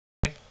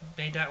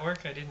made that work?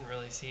 I didn't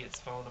really see it's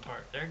falling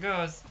apart. There it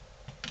goes.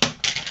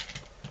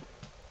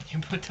 You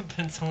put the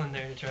pencil in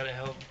there to try to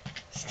help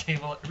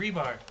stable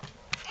rebar.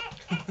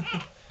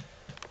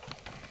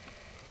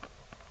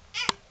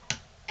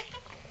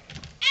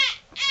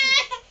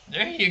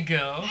 There you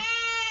go.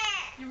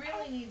 You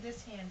really need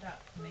this hand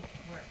up to make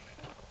it work.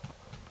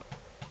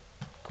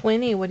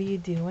 Quinny, what are you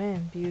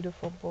doing?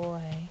 Beautiful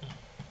boy.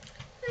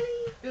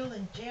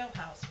 Building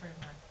jailhouse for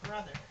my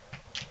brother.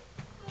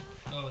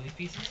 Oh, these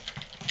pieces?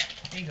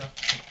 There you go.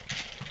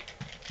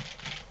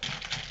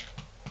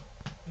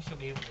 We should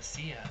be able to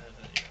see out of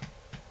it.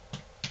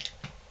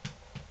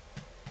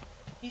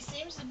 He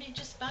seems to be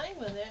just fine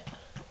with it.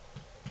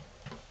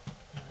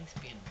 He likes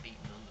being beaten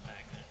on the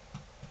back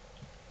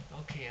there.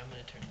 Okay, I'm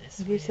gonna turn this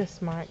way. You're so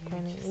smart, You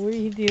Quinny. just What are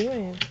you keep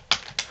doing?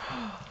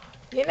 going.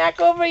 You knock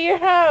over your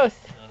house.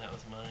 No, that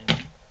was mine.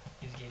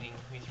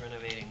 He's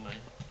renovating mine.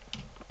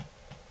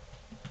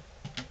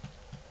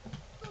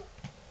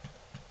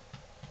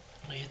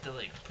 You have to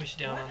like push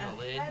down What on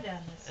the a lid head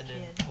on this and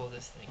then kid. pull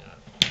this thing up.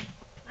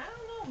 I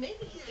don't know,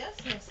 maybe he does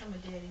have some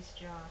of Daddy's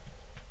jaw.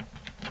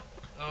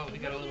 Oh, we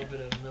got a little bit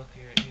of milk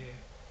right here.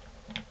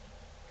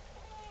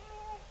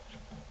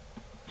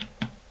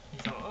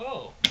 He's all,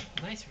 oh,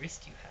 nice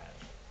wrist you have.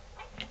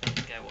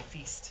 This guy will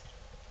feast.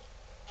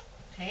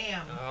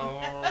 Ham.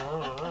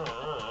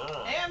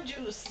 Oh. Ham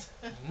juice.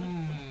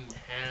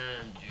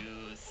 Ham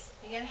juice.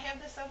 You gotta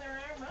have this other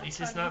arm up. At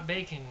least it's not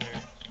bacon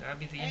there. That'd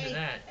be the end of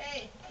that.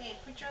 Hey,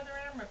 put your other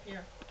arm up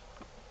here.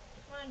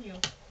 Come on, you.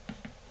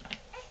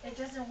 It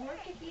doesn't work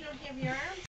if you don't have your arms